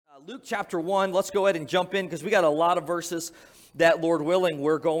Luke chapter 1, let's go ahead and jump in because we got a lot of verses that, Lord willing,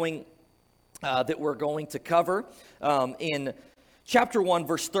 we're going to cover. In chapter 1,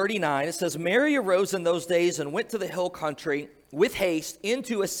 verse 39, it says, Mary arose in those days and went to the hill country with haste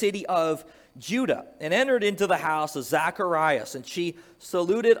into a city of Judah and entered into the house of Zacharias, and she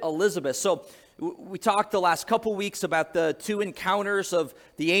saluted Elizabeth. So we talked the last couple weeks about the two encounters of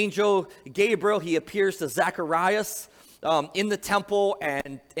the angel Gabriel. He appears to Zacharias in the temple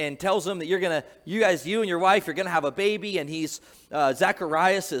and tells him that you and your wife, you're going to have a baby. And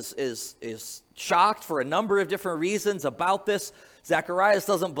Zacharias is shocked for a number of different reasons about this. Zacharias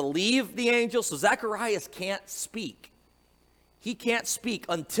doesn't believe the angel, so Zacharias can't speak. He can't speak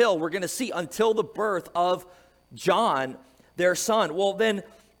until the birth of John, their son. Well, then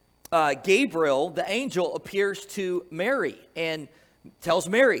Gabriel, the angel, appears to Mary and tells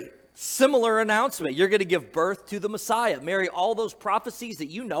Mary, similar announcement. You're going to give birth to the Messiah. Mary, all those prophecies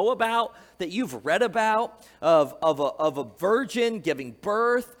that you know about, that you've read about, of a virgin giving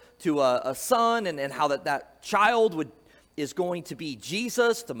birth to a son, and how that child is going to be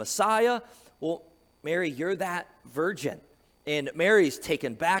Jesus, the Messiah. Well, Mary, you're that virgin. And Mary's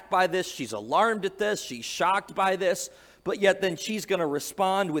taken back by this. She's alarmed at this. She's shocked by this. But yet then she's going to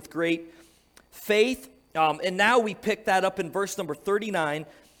respond with great faith. And now we pick that up in verse number 39.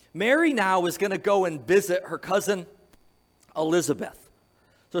 Mary now is going to go and visit her cousin Elizabeth.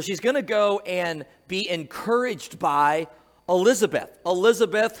 So she's going to go and be encouraged by Elizabeth.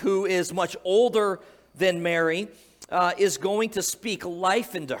 Elizabeth, who is much older than Mary, is going to speak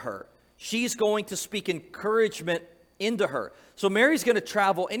life into her. She's going to speak encouragement into her. So Mary's going to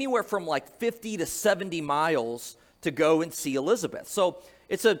travel anywhere from like 50 to 70 miles to go and see Elizabeth. So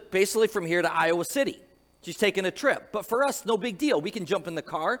it's basically from here to Iowa City. She's taking a trip. But for us, no big deal. We can jump in the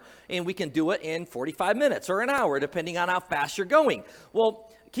car and we can do it in 45 minutes or an hour, depending on how fast you're going.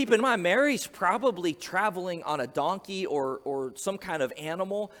 Well, keep in mind, Mary's probably traveling on a donkey or some kind of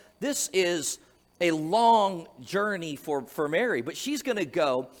animal. This is a long journey for Mary, but she's going to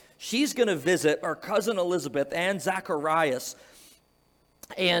go. She's going to visit our cousin Elizabeth and Zacharias,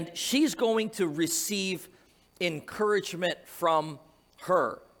 and she's going to receive encouragement from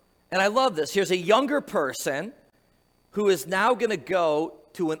her. And I love this. Here's a younger person who is now going to go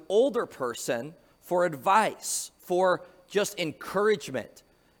to an older person for advice, for just encouragement.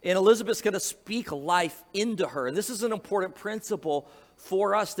 And Elizabeth's going to speak life into her. And this is an important principle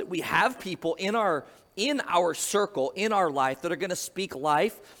for us, that we have people in our circle, in our life, that are going to speak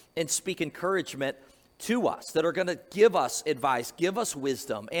life and speak encouragement to us, that are going to give us advice, give us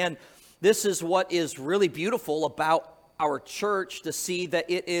wisdom. And this is what is really beautiful about our church, to see that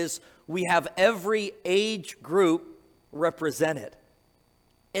we have every age group represented.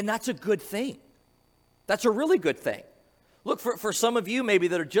 And that's a good thing. That's a really good thing. Look, for some of you maybe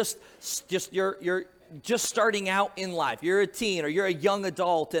that are you're just starting out in life. You're a teen or you're a young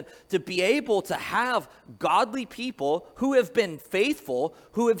adult, and to be able to have godly people who have been faithful,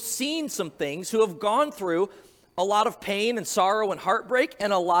 who have seen some things, who have gone through a lot of pain and sorrow and heartbreak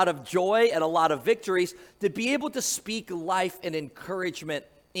and a lot of joy and a lot of victories, to be able to speak life and encouragement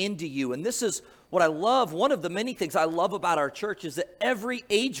into you. And this is what I love. One of the many things I love about our church is that every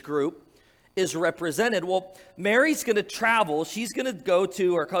age group is represented. Well, Mary's going to travel. She's going to go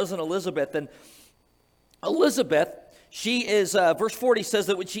to her cousin Elizabeth. And Elizabeth, she is, verse 40 says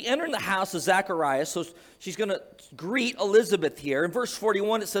that when she entered the house of Zacharias, so she's going to greet Elizabeth here. In verse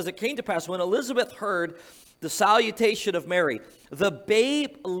 41, it says, it came to pass when Elizabeth heard the salutation of Mary, the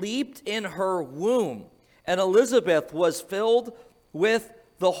babe leaped in her womb, and Elizabeth was filled with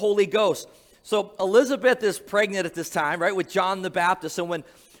the Holy Ghost. So Elizabeth is pregnant at this time, right, with John the Baptist. And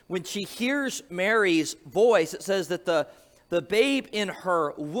when she hears Mary's voice, it says that the babe in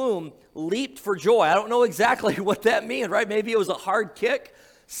her womb leaped for joy. I don't know exactly what that means, right? Maybe it was a hard kick,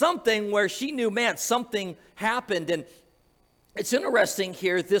 something where she knew, man, something happened. And it's interesting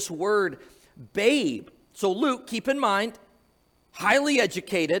here, this word babe. So Luke, keep in mind, highly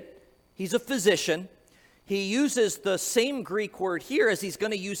educated. He's a physician. He uses the same Greek word here as he's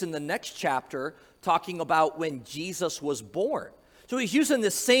going to use in the next chapter, talking about when Jesus was born. So he's using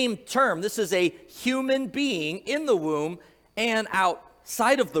the same term. This is a human being in the womb and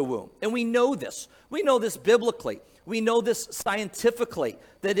outside of the womb. And we know this. We know this biblically. We know this scientifically,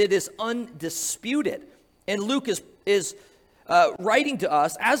 that it is undisputed. And Luke is writing to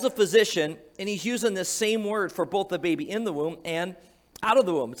us as a physician, and he's using this same word for both the baby in the womb and out of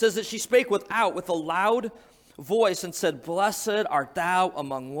the womb. It says that she spake with a loud voice and said, Blessed art thou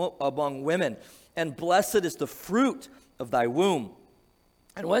among women, and blessed is the fruit of thy womb.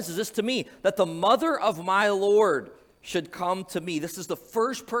 And what says this to me? That the mother of my Lord should come to me. This is the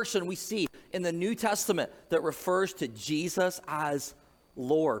first person we see in the New Testament that refers to Jesus as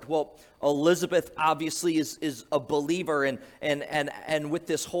Lord. Well, Elizabeth obviously is a believer, and with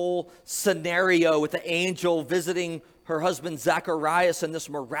this whole scenario with the angel visiting her husband Zacharias and this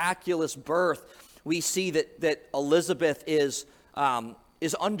miraculous birth, we see that Elizabeth is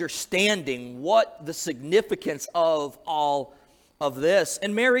understanding what the significance of all of this,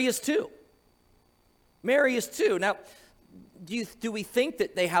 and Mary is too. Mary is too. Now, do we think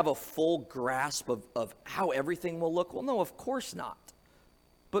that they have a full grasp of how everything will look? Well, no, of course not.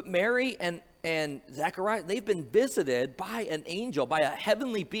 But Mary and Zechariah, they've been visited by an angel, by a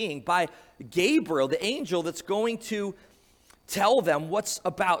heavenly being, by Gabriel, the angel that's going to tell them what's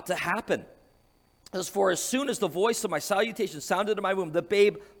about to happen. As soon as the voice of my salutation sounded in my womb, the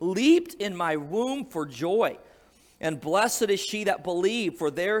babe leaped in my womb for joy. And blessed is she that believed, for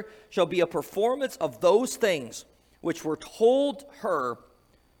there shall be a performance of those things which were told her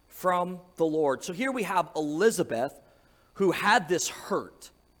from the Lord. So here we have Elizabeth, who had this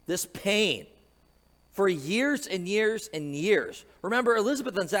hurt, this pain, for years and years and years. Remember,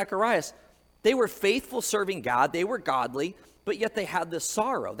 Elizabeth and Zacharias, they were faithful serving God, they were godly, but yet they had this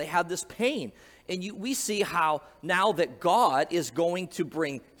sorrow, they had this pain. And we see how now that God is going to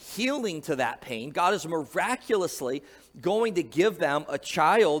bring healing to that pain, God is miraculously going to give them a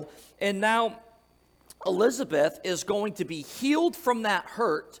child. And now Elizabeth is going to be healed from that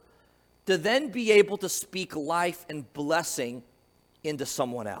hurt to then be able to speak life and blessing into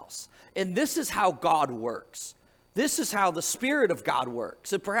someone else. And this is how God works. This is how the Spirit of God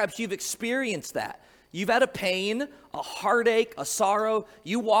works. And perhaps you've experienced that. You've had a pain, a heartache, a sorrow.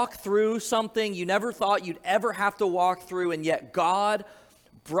 You walk through something you never thought you'd ever have to walk through, and yet God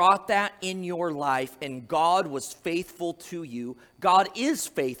brought that in your life, and God was faithful to you. God is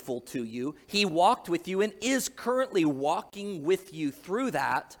faithful to you. He walked with you and is currently walking with you through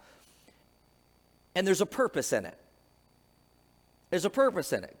that, and there's a purpose in it. There's a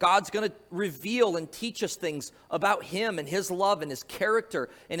purpose in it. God's going to reveal and teach us things about Him and His love and His character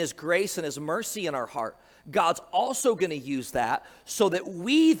and His grace and His mercy in our heart. God's also going to use that so that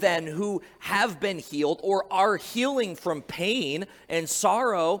we then, who have been healed or are healing from pain and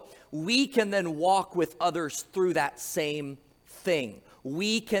sorrow, we can then walk with others through that same thing.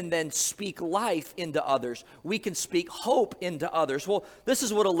 We can then speak life into others. We can speak hope into others. Well, this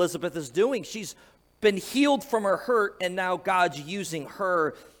is what Elizabeth is doing. She's been healed from her hurt, and now God's using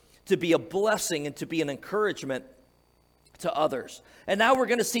her to be a blessing and to be an encouragement to others. And now we're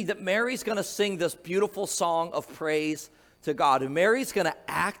going to see that Mary's going to sing this beautiful song of praise to God, and Mary's going to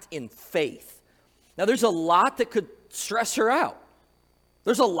act in faith. Now, there's a lot that could stress her out.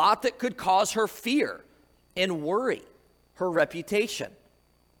 There's a lot that could cause her fear and worry. Her reputation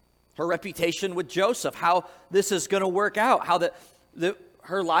with Joseph, how this is going to work out, how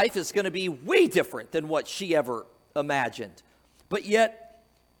her life is going to be way different than what she ever imagined. But yet,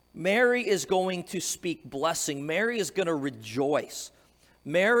 Mary is going to speak blessing. Mary is going to rejoice.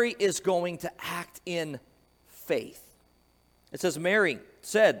 Mary is going to act in faith. It says, Mary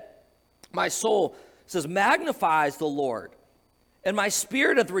said, my soul, says, magnifies the Lord, and my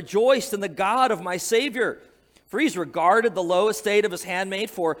spirit hath rejoiced in the God of my Savior. For he's regarded the low estate of his handmaid,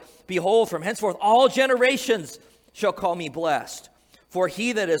 for behold, from henceforth all generations shall call me blessed. For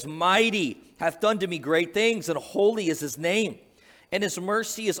he that is mighty hath done to me great things, and holy is his name. And his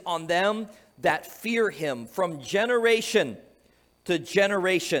mercy is on them that fear him from generation to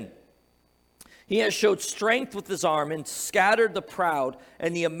generation. He has showed strength with his arm and scattered the proud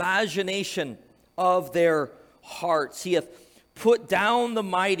and the imagination of their hearts. He hath put down the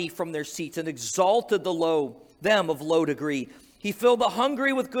mighty from their seats and exalted them of low degree. He filled the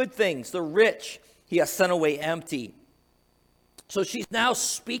hungry with good things. The rich he hath sent away empty. So she's now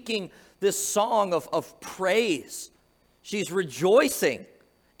speaking this song of praise. She's rejoicing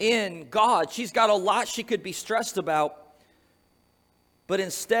in God. She's got a lot she could be stressed about. But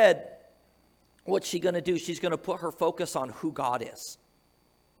instead, what's she going to do? She's going to put her focus on who God is.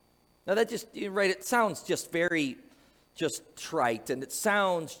 Now that it sounds just very trite, and it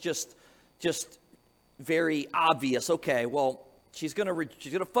sounds just very obvious. Okay, well, she's going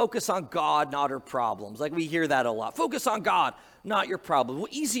to focus on God, not her problems. Like we hear that a lot. Focus on God, not your problem. Well,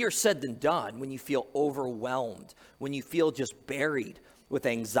 easier said than done when you feel overwhelmed, when you feel just buried with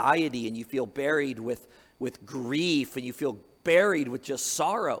anxiety, and you feel buried with grief, and you feel buried with just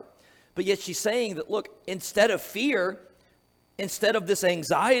sorrow. But yet she's saying that, look, instead of fear, instead of this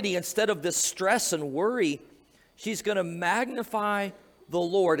anxiety, instead of this stress and worry, she's going to magnify the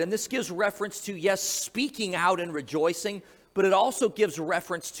Lord. And this gives reference to, yes, speaking out and rejoicing, but it also gives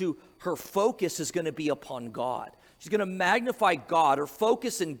reference to her focus is going to be upon God. She's going to magnify God. Her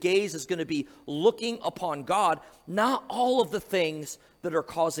focus and gaze is going to be looking upon God, not all of the things that are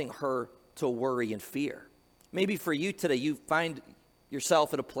causing her to worry and fear. Maybe for you today, you find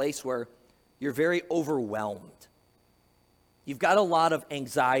yourself at a place where you're very overwhelmed. You've got a lot of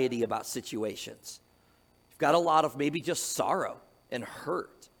anxiety about situations. You've got a lot of maybe just sorrow and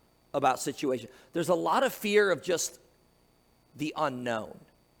hurt about situations. There's a lot of fear of just the unknown,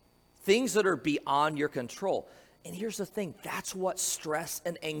 things that are beyond your control. And here's the thing, that's what stress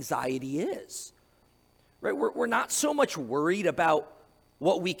and anxiety is, right? We're not so much worried about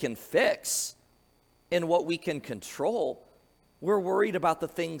what we can fix and what we can control. We're worried about the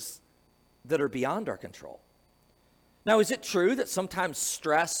things that are beyond our control. Now, is it true that sometimes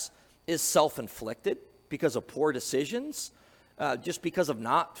stress is self-inflicted because of poor decisions, just because of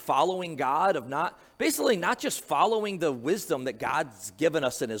not following God, of not just following the wisdom that God's given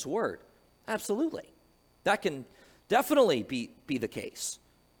us in His Word? Absolutely. That can definitely be the case.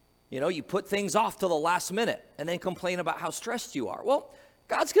 You know, you put things off till the last minute and then complain about how stressed you are. Well,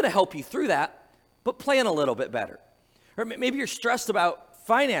 God's going to help you through that, but plan a little bit better. Or maybe you're stressed about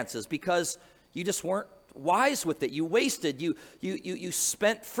finances because you just weren't wise with it. You wasted, you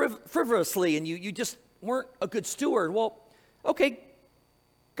spent frivolously, and you just weren't a good steward. Well, okay,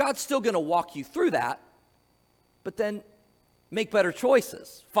 God's still going to walk you through that, but then make better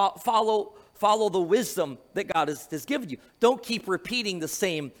choices. Follow the wisdom that God has given you. Don't keep repeating the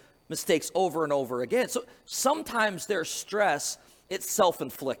same mistakes over and over again. So sometimes there's stress, it's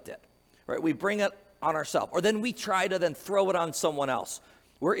self-inflicted, right? We bring it on ourselves, or then we try to then throw it on someone else.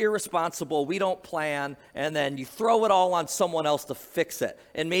 We're irresponsible, we don't plan, and then you throw it all on someone else to fix it.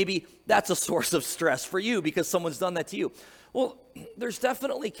 And maybe that's a source of stress for you because someone's done that to you. Well, there's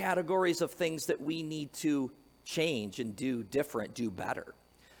definitely categories of things that we need to change and do different, do better.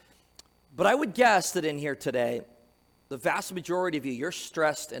 But I would guess that in here today, the vast majority of you, you're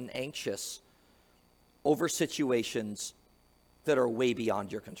stressed and anxious over situations that are way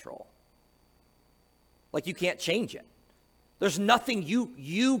beyond your control. Like you can't change it. There's nothing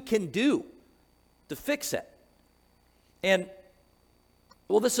you can do to fix it. And,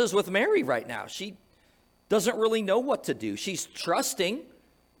 well, this is with Mary right now. She doesn't really know what to do. She's trusting,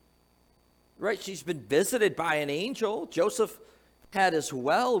 right? She's been visited by an angel. Joseph had as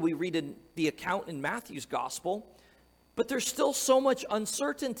well. We read in the account in Matthew's gospel. But there's still so much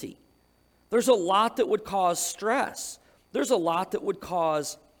uncertainty. There's a lot that would cause stress. There's a lot that would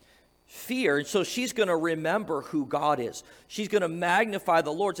cause fear. And so she's going to remember who God is. She's going to magnify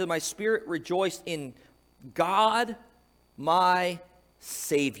the Lord. So my spirit rejoiced in God, my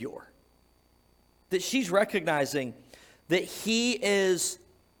Savior. That she's recognizing that He is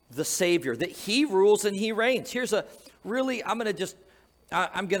the Savior, that He rules and He reigns. Here's a really, I'm going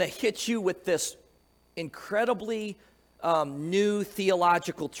to hit you with this incredibly new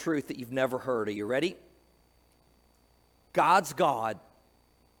theological truth that you've never heard. Are you ready? God's God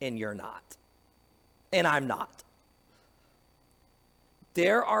and you're not. And I'm not.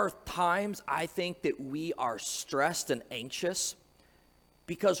 There are times I think that we are stressed and anxious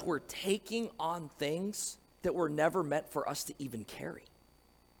because we're taking on things that were never meant for us to even carry.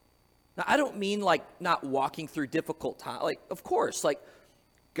 Now, I don't mean like not walking through difficult times. Like, of course, like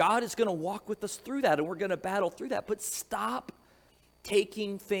God is going to walk with us through that and we're going to battle through that. But stop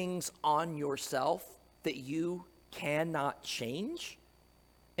taking things on yourself that you cannot change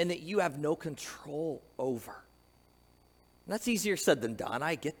and that you have no control over. And that's easier said than done.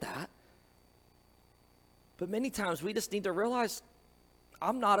 I get that. But many times we just need to realize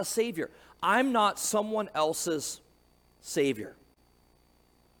I'm not a savior. I'm not someone else's savior.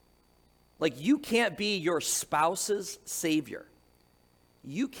 Like you can't be your spouse's savior.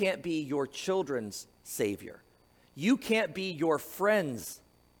 You can't be your children's savior. You can't be your friend's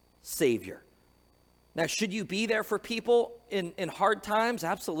savior. Now, should you be there for people in hard times?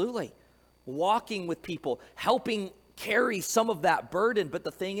 Absolutely. Walking with people, helping carry some of that burden. But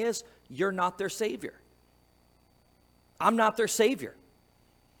the thing is, you're not their savior. I'm not their savior.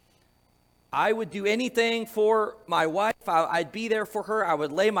 I would do anything for my wife. I'd be there for her. I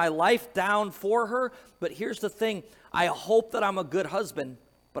would lay my life down for her. But here's the thing. I hope that I'm a good husband,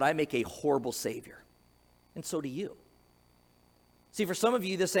 but I make a horrible savior. And so do you. See, for some of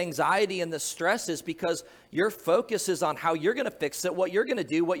you, this anxiety and this stress is because your focus is on how you're going to fix it, what you're going to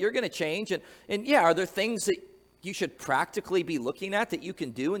do, what you're going to change. And yeah, are there things that you should practically be looking at that you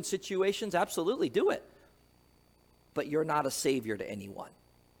can do in situations? Absolutely, do it. But you're not a savior to anyone.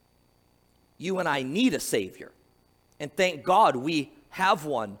 You and I need a savior. And thank God we have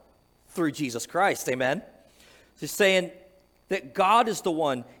one through Jesus Christ. Amen? Just saying that God is the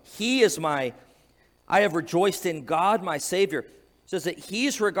one. He is my I have rejoiced in God, my Savior. It says that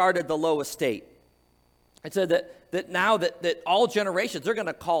he's regarded the low estate. It said that now that all generations, they're going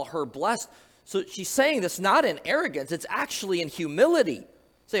to call her blessed. So she's saying this not in arrogance, it's actually in humility.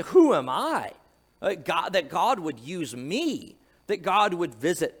 Say, who am I? That God would use me, that God would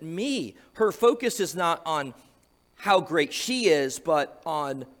visit me. Her focus is not on how great she is, but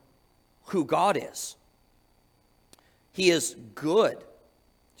on who God is. He is good.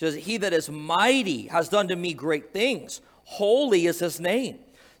 It says, he that is mighty has done to me great things. Holy is his name.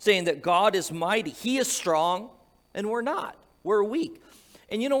 Saying that God is mighty. He is strong, and we're not. We're weak.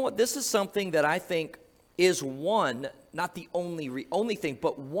 And you know what? This is something that I think is one, not the only thing,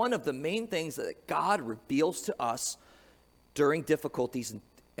 but one of the main things that God reveals to us during difficulties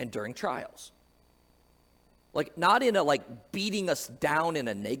and during trials. Like, not in a beating us down in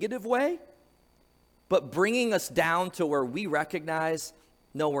a negative way, but bringing us down to where we recognize,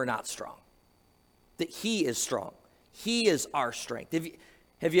 no, we're not strong. That he is strong. He is our strength.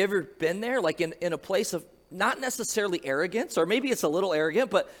 Have you ever been there, like in a place of not necessarily arrogance, or maybe it's a little arrogant,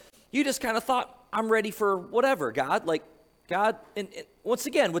 but you just kind of thought, I'm ready for whatever, God. Like, God, and once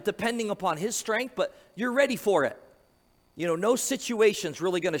again, with depending upon his strength, but you're ready for it. You know, no situation's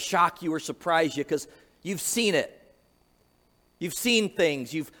really going to shock you or surprise you because you've seen it. You've seen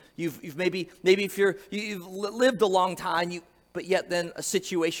things. You've maybe if you've lived a long time, but yet then a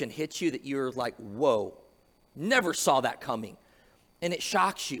situation hits you that you're like, whoa, never saw that coming. And it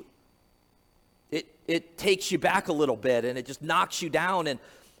shocks you. It takes you back a little bit, and it just knocks you down. And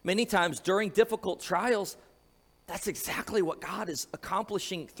many times during difficult trials, that's exactly what God is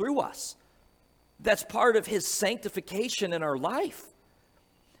accomplishing through us. That's part of his sanctification in our life,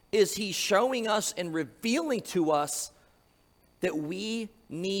 is he's showing us and revealing to us that we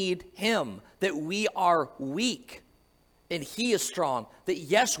need him, that we are weak, and he is strong. That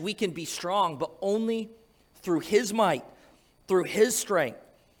yes, we can be strong, but only through his might, through his strength.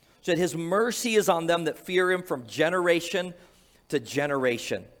 So that his mercy is on them that fear him from generation to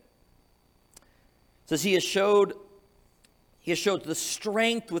generation. It says he has showed the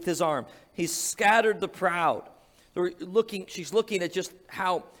strength with his arm. He's scattered the proud. She's looking at just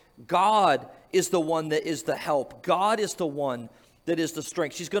how God is the one that is the help. God is the one that is the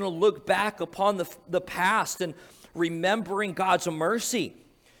strength. She's going to look back upon the past and remembering God's mercy.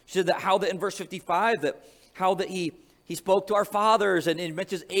 She said that in verse 55, how he spoke to our fathers, and it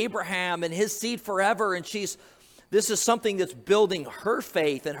mentions Abraham and his seed forever. And this is something that's building her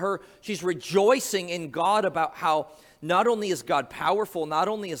faith, and she's rejoicing in God about how not only is God powerful, not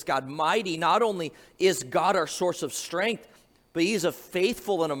only is God mighty, not only is God our source of strength, but he's a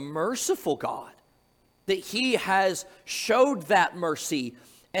faithful and a merciful God. That he has showed that mercy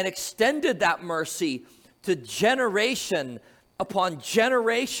and extended that mercy to generation upon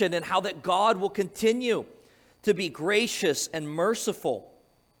generation, and how that God will continue to be gracious and merciful.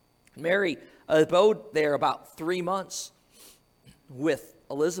 Mary abode there about 3 months with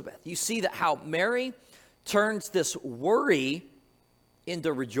Elizabeth. You see that how Mary turns this worry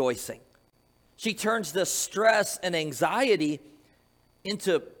into rejoicing. She turns this stress and anxiety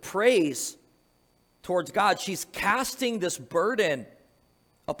into praise towards God. She's casting this burden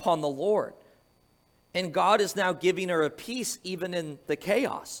upon the Lord. And God is now giving her a peace even in the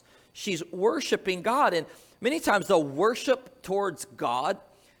chaos. She's worshiping God. And many times the worship towards God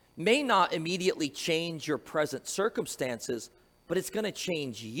may not immediately change your present circumstances, but it's going to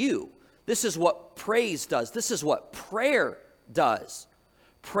change you. This is what praise does. This is what prayer does.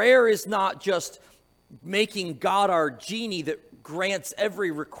 Prayer is not just making God our genie that grants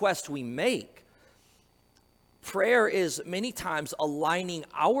every request we make. Prayer is many times aligning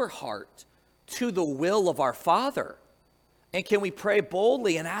our heart to the will of our Father. And can we pray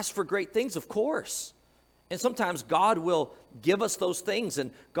boldly and ask for great things? Of course. And sometimes God will give us those things,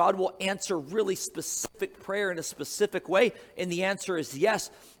 and God will answer really specific prayer in a specific way, and the answer is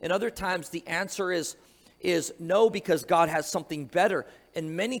yes. And other times the answer is no, because God has something better.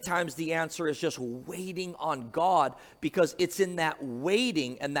 And many times the answer is just waiting on God, because it's in that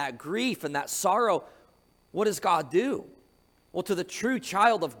waiting and that grief and that sorrow. What does God do? Well, to the true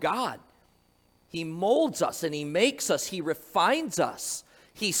child of God, he molds us and he makes us, he refines us,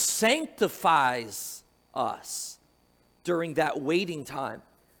 he sanctifies us during that waiting time.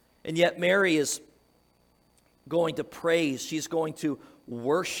 And yet Mary is going to praise. She's going to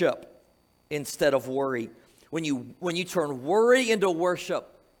worship instead of worry. When you turn worry into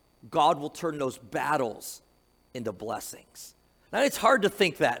worship, God will turn those battles into blessings. Now, it's hard to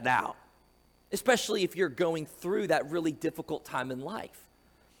think that now, especially if you're going through that really difficult time in life.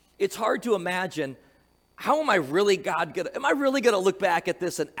 It's hard to imagine, how am I really going to look back at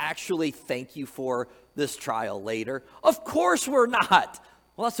this and actually thank you for this trial later. Of course we're not.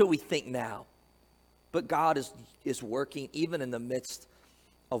 Well, that's what we think now. But God is working even in the midst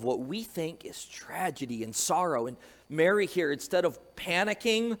of what we think is tragedy and sorrow. And Mary here, instead of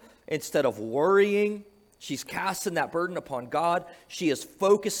panicking, instead of worrying, she's casting that burden upon God. She is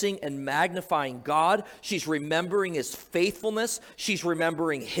focusing and magnifying God. She's remembering his faithfulness. She's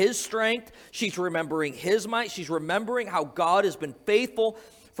remembering his strength. She's remembering his might. She's remembering how God has been faithful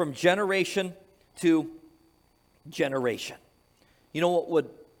from generation to generation. You know what would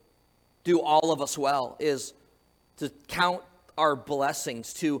do all of us well is to count our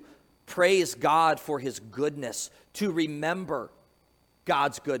blessings, to praise God for his goodness, to remember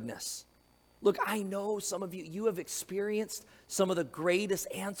God's goodness. Look, I know some of you have experienced some of the greatest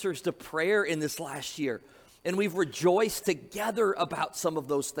answers to prayer in this last year, and we've rejoiced together about some of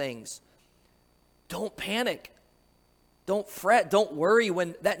those things. Don't panic. Don't fret. Don't worry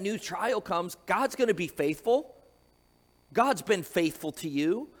when that new trial comes. God's going to be faithful. God's been faithful to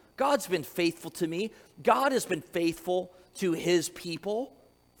you. God's been faithful to me. God has been faithful to his people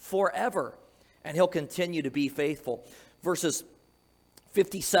forever, and he'll continue to be faithful. Verses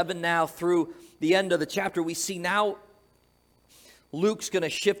 57 now through the end of the chapter, we see now Luke's going to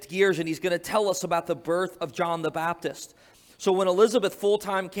shift gears, and he's going to tell us about the birth of John the Baptist. So when Elizabeth full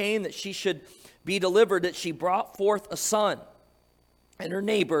time came that she should be delivered, that she brought forth a son. And her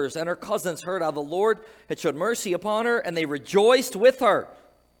neighbors and her cousins heard how the Lord had showed mercy upon her, and they rejoiced with her.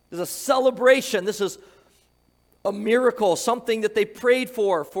 This is a celebration. This is a miracle, something that they prayed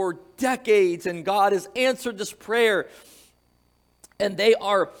for decades, and God has answered this prayer. And they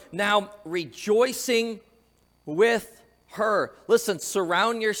are now rejoicing with her. Listen,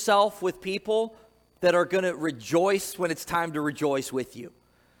 surround yourself with people that are going to rejoice when it's time to rejoice with you.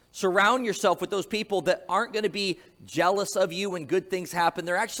 Surround yourself with those people that aren't going to be jealous of you when good things happen.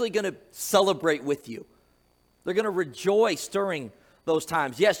 They're actually going to celebrate with you. They're going to rejoice during those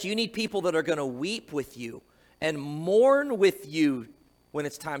times. Yes, you need people that are going to weep with you and mourn with you when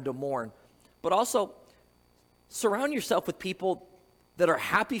it's time to mourn. But also, surround yourself with people that are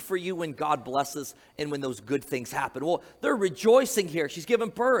happy for you when God blesses and when those good things happen. Well, they're rejoicing here. She's given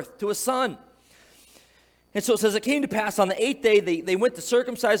birth to a son. And so it says, it came to pass on the 8th day, they went to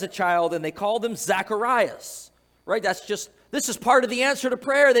circumcise a child, and they called him Zacharias. Right? This is part of the answer to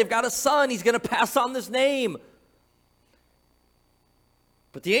prayer. They've got a son. He's going to pass on this name.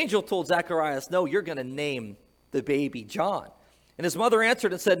 But the angel told Zacharias, no, you're going to name the baby John. And his mother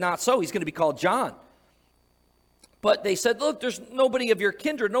answered and said, not so. He's going to be called John. But they said, look, there's nobody of your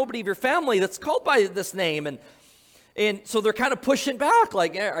kindred, nobody of your family that's called by this name. And so they're kind of pushing back,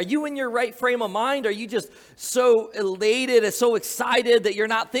 like, are you in your right frame of mind? Are you just so elated and so excited that you're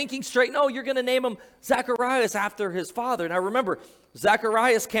not thinking straight? No, you're going to name him Zacharias after his father. Now remember,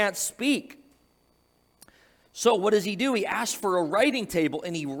 Zacharias can't speak. So what does he do? He asked for a writing table,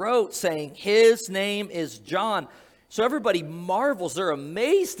 and he wrote saying, his name is John. So everybody marvels. They're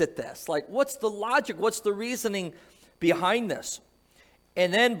amazed at this. Like, what's the logic? What's the reasoning behind this?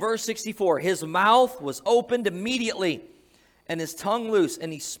 And then verse 64, his mouth was opened immediately and his tongue loose,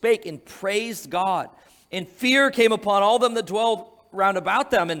 and he spake and praised God. And fear came upon all them that dwelled round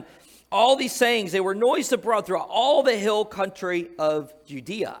about them. And all these sayings, they were noised abroad throughout all the hill country of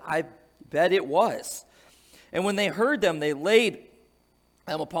Judea. I bet it was. And when they heard them, they laid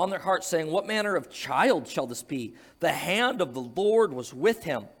them upon their hearts, saying, what manner of child shall this be? The hand of the Lord was with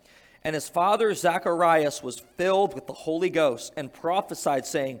him. And his father Zacharias was filled with the Holy Ghost and prophesied,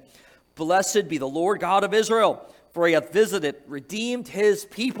 saying, blessed be the Lord God of Israel, for he hath visited, redeemed his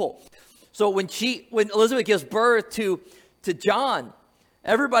people. So when Elizabeth gives birth to John,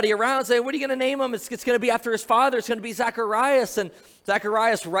 everybody around saying, what are you going to name him? It's going to be after his father. It's going to be Zacharias. And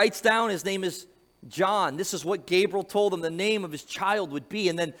Zacharias writes down his name is John. This is what Gabriel told him the name of his child would be.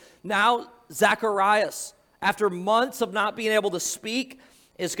 And then now Zacharias, after months of not being able to speak,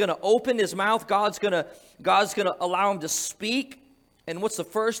 is going to open his mouth. God's going to allow him to speak. And what's the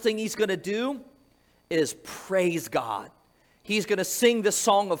first thing he's going to do? Is praise God. He's going to sing this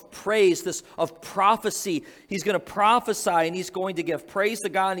song of praise, this of prophecy. He's going to prophesy, and he's going to give praise to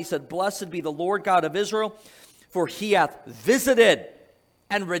God. And he said, blessed be the Lord God of Israel, for he hath visited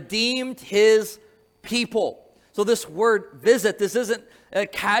and redeemed his people. So this word visit, this isn't a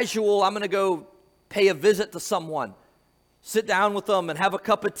casual, I'm going to go pay a visit to someone, sit down with them and have a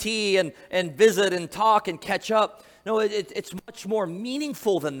cup of tea and visit and talk and catch up. No, it's much more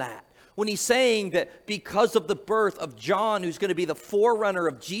meaningful than that. When he's saying that because of the birth of John, who's going to be the forerunner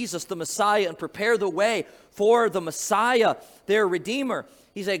of Jesus, the Messiah, and prepare the way for the Messiah, their Redeemer,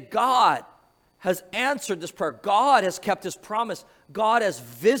 he said, God has answered this prayer. God has kept his promise. God has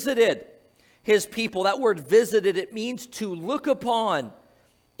visited. his people. That word visited, it means to look upon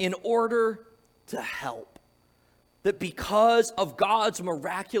in order to help. That because of God's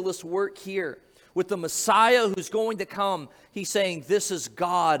miraculous work here with the Messiah who's going to come, he's saying this is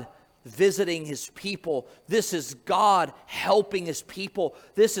God visiting his people. This is God helping his people.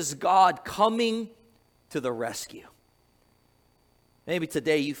 This is God coming to the rescue. Maybe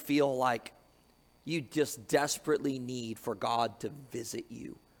today you feel like you just desperately need for God to visit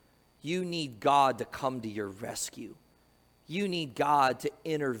you. You need God to come to your rescue. You need God to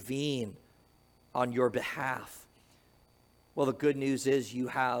intervene on your behalf. Well, the good news is you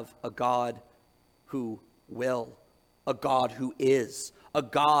have a God who will, a God who is, a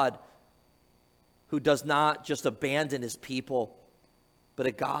God who does not just abandon his people, but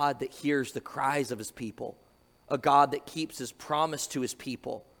a God that hears the cries of his people, a God that keeps his promise to his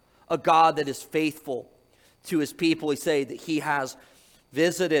people, a God that is faithful to his people. We say that he has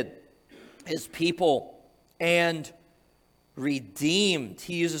visited his people and redeemed.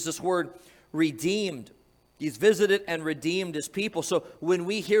 He uses this word redeemed. He's visited and redeemed his people. So when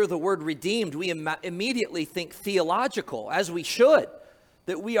we hear the word redeemed, we immediately think theological, as we should,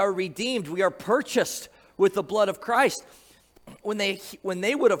 that we are redeemed. We are purchased with the blood of Christ. When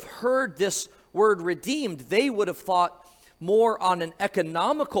they would have heard this word redeemed, they would have thought more on an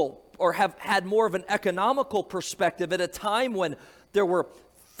economical, or have had more of an economical perspective at a time when there were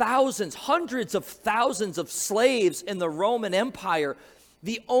thousands, hundreds of thousands of slaves in the Roman Empire.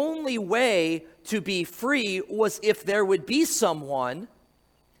 The only way to be free was if there would be someone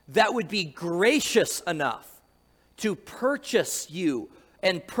that would be gracious enough to purchase you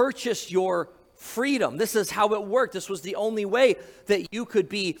and purchase your freedom. This is how it worked. This was the only way that you could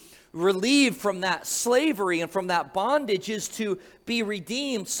be relieved from that slavery and from that bondage, is to be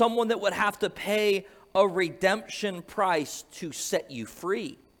redeemed, someone that would have to pay a redemption price to set you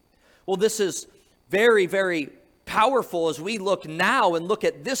free. Well, this is very, very powerful as we look now and look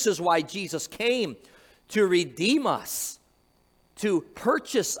at this is why Jesus came, to redeem us, to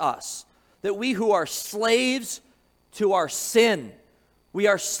purchase us, that we who are slaves to our sin, we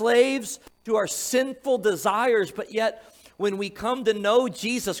are slaves to our sinful desires, but yet when we come to know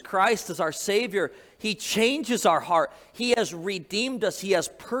Jesus Christ as our Savior, he changes our heart. He has redeemed us. He has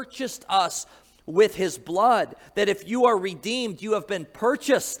purchased us with his blood. That if you are redeemed, you have been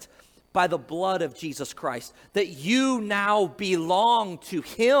purchased by the blood of Jesus Christ, that you now belong to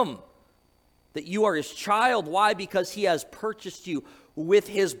him, that you are his child. Why? Because he has purchased you with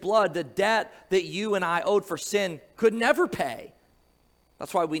his blood. The debt that you and I owed for sin could never pay.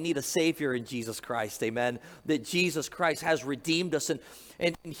 That's why we need a Savior in Jesus Christ, amen, that Jesus Christ has redeemed us.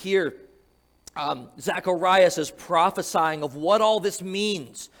 And here, Zacharias is prophesying of what all this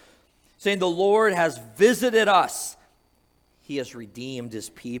means, saying the Lord has visited us. He has redeemed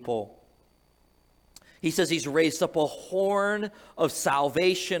his people. He says he's raised up a horn of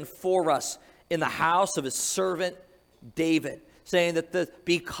salvation for us in the house of his servant David, saying that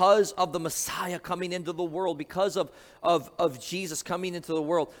because of the Messiah coming into the world, because of Jesus coming into the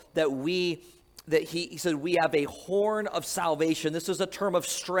world, he said we have a horn of salvation. This is a term of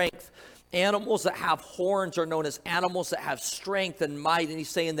strength. Animals that have horns are known as animals that have strength and might. And he's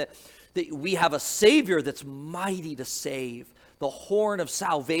saying that we have a Savior that's mighty to save. The horn of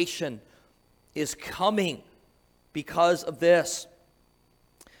salvation is coming because of this.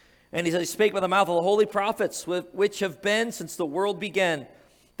 And he said, he spake by the mouth of the holy prophets, which have been since the world began,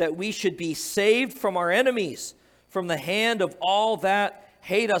 that we should be saved from our enemies, from the hand of all that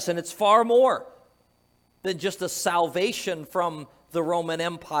hate us. And it's far more than just a salvation from the Roman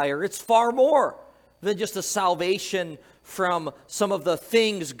Empire. It's far more than just a salvation from some of the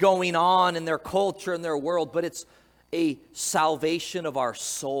things going on in their culture and their world, but it's a salvation of our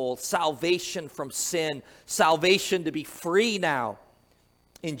soul, salvation from sin, salvation to be free now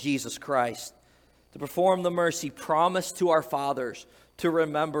in Jesus Christ, to perform the mercy promised to our fathers, to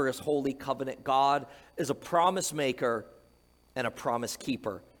remember his holy covenant. God is a promise maker and a promise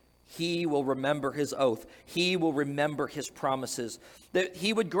keeper. He will remember his oath. He will remember his promises, that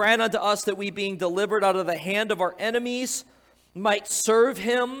he would grant unto us that we, being delivered out of the hand of our enemies, might serve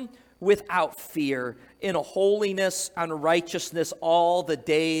him without fear, in a holiness and righteousness all the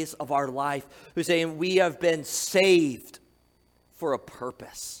days of our life. Who's saying we have been saved for a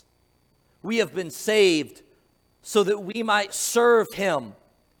purpose. We have been saved so that we might serve him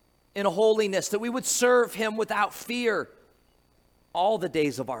in a holiness, that we would serve him without fear all the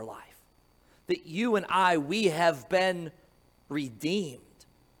days of our life. That you and I, we have been redeemed.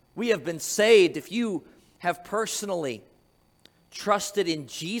 We have been saved. If you have personally trusted in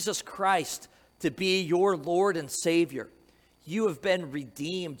Jesus Christ to be your Lord and Savior, You have been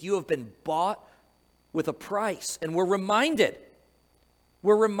redeemed. You have been bought with a price. And we're reminded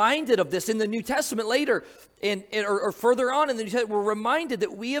of this in the New Testament later, or further on in the New Testament. We're reminded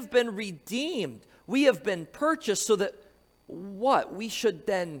that we have been redeemed. We have been purchased so that what? We should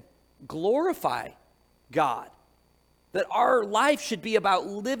then glorify God. That our life should be about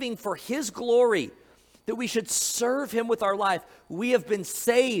living for His glory. That we should serve Him with our life. We have been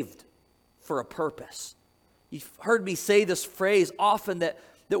saved for a purpose. You've heard me say this phrase often, that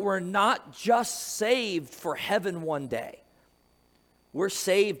we're not just saved for heaven one day. We're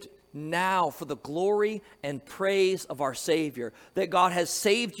saved now for the glory and praise of our Savior. That God has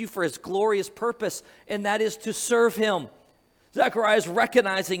saved you for His glorious purpose, and that is to serve Him. Zechariah is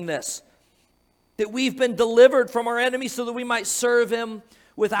recognizing this, that we've been delivered from our enemies so that we might serve Him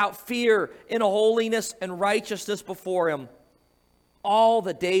without fear, in a holiness and righteousness before Him all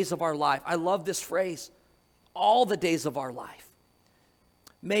the days of our life. I love this phrase, all the days of our life.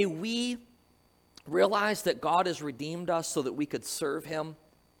 May we realize that God has redeemed us so that we could serve Him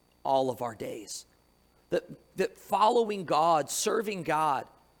all of our days. That following God, serving God,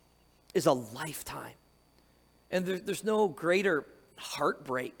 is a lifetime. And there's no greater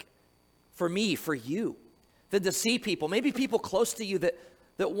heartbreak for me, for you, than to see people, maybe people close to you that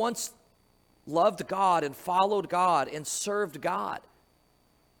once loved God and followed God and served God,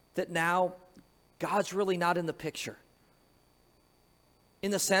 that now God's really not in the picture.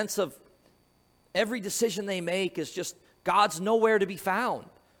 In the sense of every decision they make is just, God's nowhere to be found.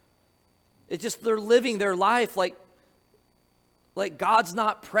 It's just they're living their life like God's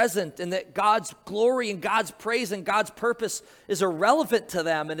not present, and that God's glory and God's praise and God's purpose is irrelevant to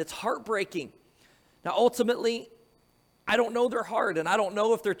them, and it's heartbreaking. Now, ultimately, I don't know their heart, and I don't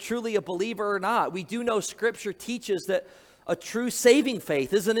know if they're truly a believer or not. We do know Scripture teaches that a true saving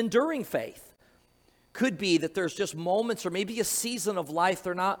faith is an enduring faith. Could be that there's just moments or maybe a season of life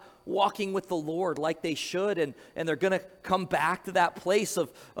they're not walking with the Lord like they should, and they're going to come back to that place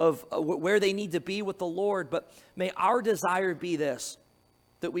of where they need to be with the Lord. But may our desire be this,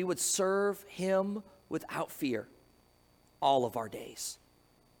 that we would serve Him without fear all of our days.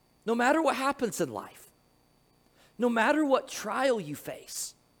 No matter what happens in life, no matter what trial you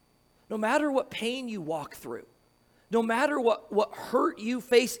face, no matter what pain you walk through, no matter what hurt you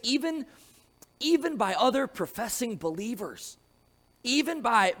face, even by other professing believers, even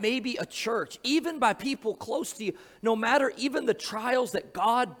by maybe a church, even by people close to you, no matter even the trials that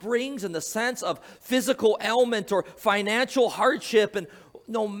God brings in the sense of physical ailment or financial hardship, and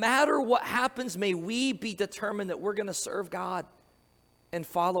no matter what happens, may we be determined that we're going to serve God and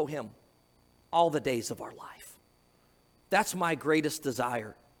follow Him all the days of our life. That's my greatest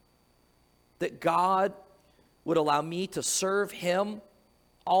desire, that God would allow me to serve Him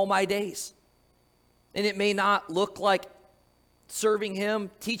all my days. And it may not look like serving Him,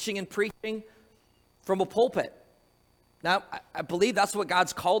 teaching and preaching from a pulpit. Now, I believe that's what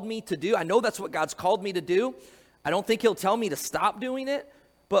God's called me to do. I know that's what God's called me to do. I don't think He'll tell me to stop doing it.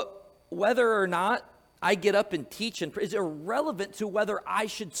 But whether or not I get up and teach is irrelevant to whether I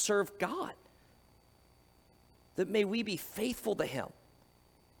should serve God. That may we be faithful to Him.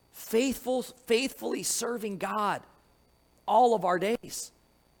 Faithfully serving God all of our days.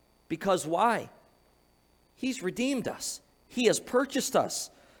 Because why? He's redeemed us. He has purchased us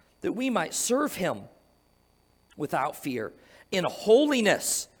that we might serve Him without fear, in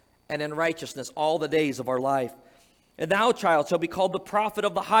holiness and in righteousness all the days of our life. And thou, child, shall be called the prophet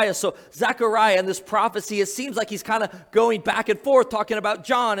of the highest. So Zechariah in this prophecy, it seems like he's kind of going back and forth, talking about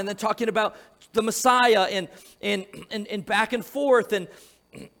John and then talking about the Messiah and back and forth. And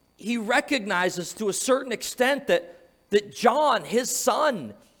he recognizes to a certain extent that John, his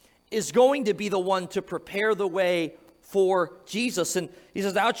son, is going to be the one to prepare the way for Jesus. And he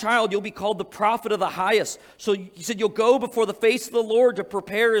says, thou child, you'll be called the prophet of the highest. So he said, you'll go before the face of the Lord to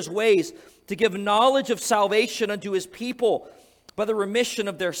prepare His ways, to give knowledge of salvation unto His people by the remission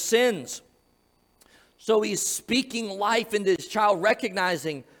of their sins. So he's speaking life into his child,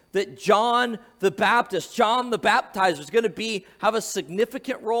 recognizing that John the Baptist, John the Baptizer, is going to have a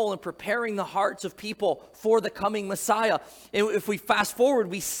significant role in preparing the hearts of people for the coming Messiah. And if we fast forward,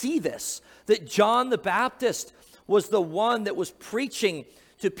 we see this, that John the Baptist was the one that was preaching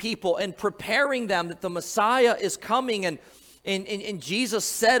to people and preparing them that the Messiah is coming. And Jesus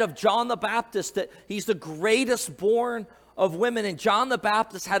said of John the Baptist that he's the greatest born of women. And John the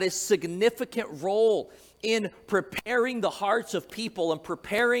Baptist had a significant role in preparing the hearts of people and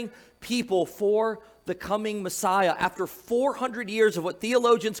preparing people for the coming Messiah. After 400 years of what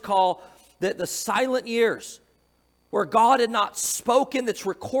theologians call the silent years, where God had not spoken, that's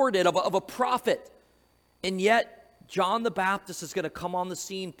recorded of a prophet. And yet John the Baptist is going to come on the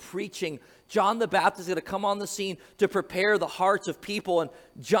scene preaching. John the Baptist is going to come on the scene to prepare the hearts of people. And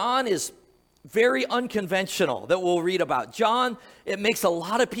John is very unconventional that we'll read about. John, it makes a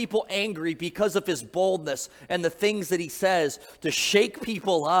lot of people angry because of his boldness and the things that he says to shake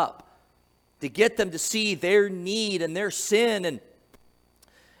people up, to get them to see their need and their sin. And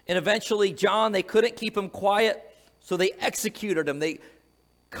eventually John, they couldn't keep him quiet, so they executed him. They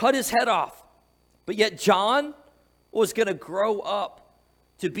cut his head off. But yet John was going to grow up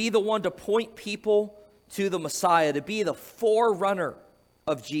to be the one to point people to the Messiah, to be the forerunner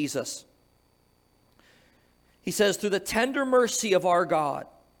of Jesus. He says, through the tender mercy of our God,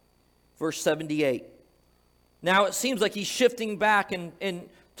 verse 78. Now it seems like he's shifting back and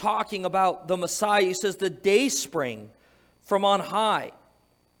talking about the Messiah. He says, the day spring from on high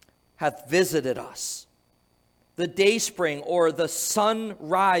hath visited us. The day spring, or the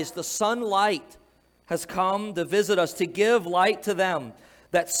sunrise, the sunlight has come to visit us, to give light to them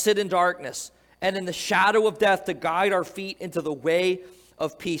that sit in darkness and in the shadow of death, to guide our feet into the way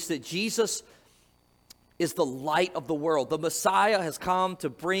of peace. That Jesus is the light of the world. The Messiah has come to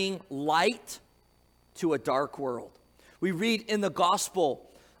bring light to a dark world. We read in the Gospel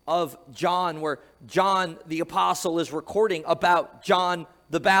of John, where John the Apostle is recording about John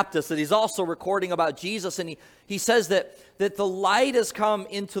the Baptist, that he's also recording about Jesus, and he says that the light has come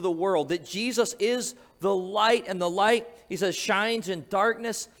into the world, that Jesus is the light, and the light, he says, shines in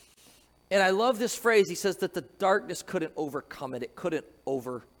darkness. And I love this phrase. He says that the darkness couldn't overcome it. It couldn't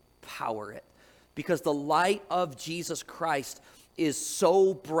overpower it. Because the light of Jesus Christ is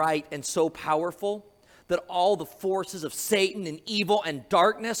so bright and so powerful that all the forces of Satan and evil and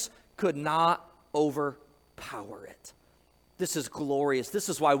darkness could not overpower it. This is glorious. This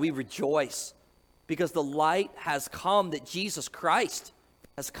is why we rejoice. Because the light has come, that Jesus Christ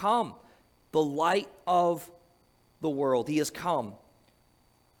has come. The light of the world. He has come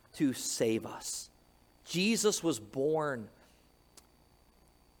to save us. Jesus was born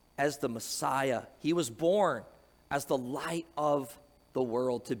as the Messiah. He was born as the light of the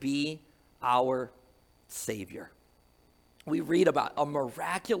world, to be our Savior. We read about a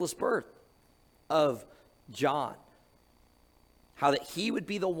miraculous birth of John, how that he would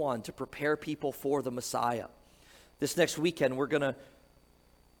be the one to prepare people for the Messiah. This next weekend, we're going to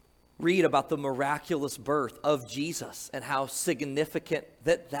read about the miraculous birth of Jesus and how significant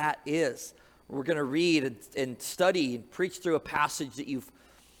that is. We're going to read and study and preach through a passage that you've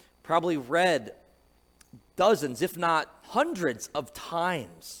probably read dozens, if not hundreds of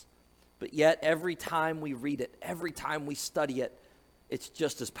times. But yet, every time we read it, every time we study it, it's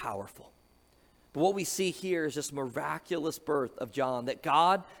just as powerful. But what we see here is this miraculous birth of John, that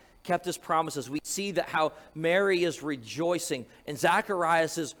God kept his promises. We see that how Mary is rejoicing and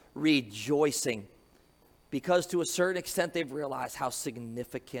Zacharias is rejoicing, because to a certain extent they've realized how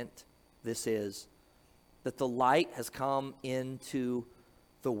significant this is, that the light has come into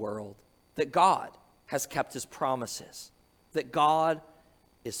the world, that God has kept his promises, that God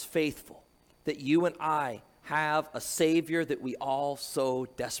is faithful, that you and I have a Savior that we all so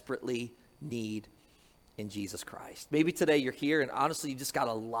desperately need in Jesus Christ. Maybe today you're here and honestly you just got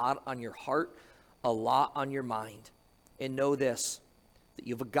a lot on your heart, a lot on your mind. And know this, that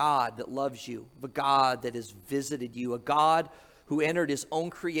you have a God that loves you, a God that has visited you, a God who entered his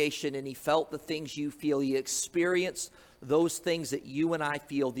own creation and he felt the things you feel. He experienced those things that you and I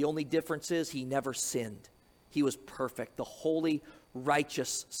feel. The only difference is he never sinned. He was perfect, the holy,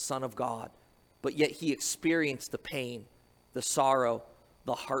 righteous Son of God. But yet he experienced the pain, the sorrow,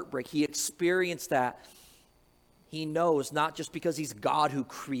 the heartbreak. He experienced that. He knows, not just because he's God who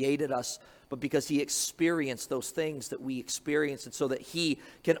created us, but because he experienced those things that we experience, and so that he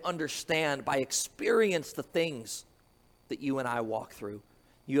can understand by experience the things that you and I walk through.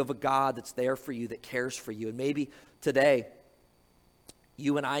 You have a God that's there for you, that cares for you. And maybe today,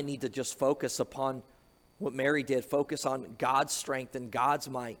 you and I need to just focus upon what Mary did, focus on God's strength and God's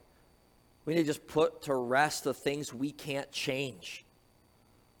might. We need to just put to rest the things we can't change,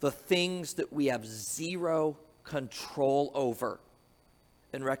 the things that we have zero control over,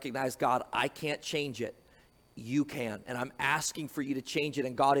 and recognize, God, I can't change it. You can. And I'm asking for you to change it.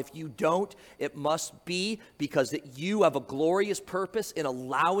 And God, if you don't, it must be because that you have a glorious purpose in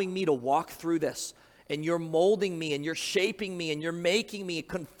allowing me to walk through this. And you're molding me and you're shaping me and you're making me,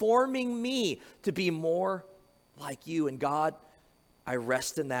 conforming me to be more like you. And God, I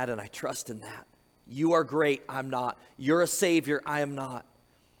rest in that and I trust in that. You are great. I'm not. You're a Savior. I am not.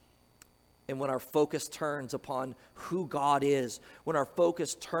 And when our focus turns upon who God is, when our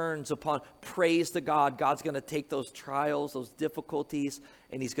focus turns upon praise to God, God's going to take those trials, those difficulties,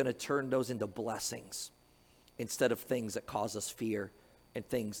 and he's going to turn those into blessings. instead of things that cause us fear and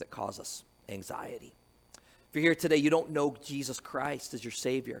things that cause us anxiety. If you're here today, you don't know Jesus Christ as your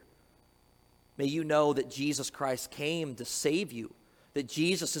Savior. May you know that Jesus Christ came to save you, that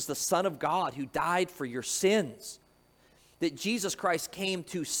Jesus is the Son of God who died for your sins, that Jesus Christ came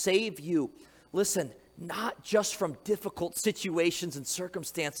to save you. Listen, not just from difficult situations and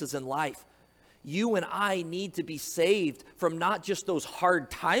circumstances in life. You and I need to be saved from not just those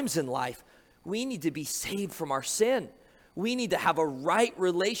hard times in life. We need to be saved from our sin. We need to have a right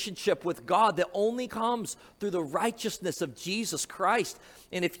relationship with God that only comes through the righteousness of Jesus Christ.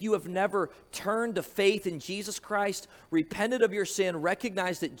 And if you have never turned to faith in Jesus Christ, repented of your sin,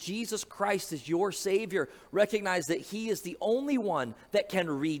 recognize that Jesus Christ is your Savior, recognize that He is the only one that can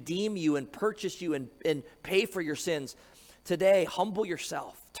redeem you and purchase you and pay for your sins, today, humble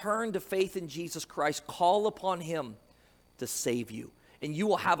yourself, turn to faith in Jesus Christ, call upon Him to save you. And you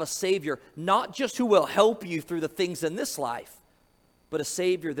will have a Savior, not just who will help you through the things in this life, but a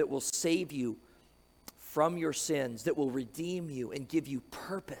Savior that will save you from your sins, that will redeem you and give you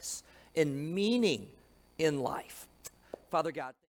purpose and meaning in life. Father God.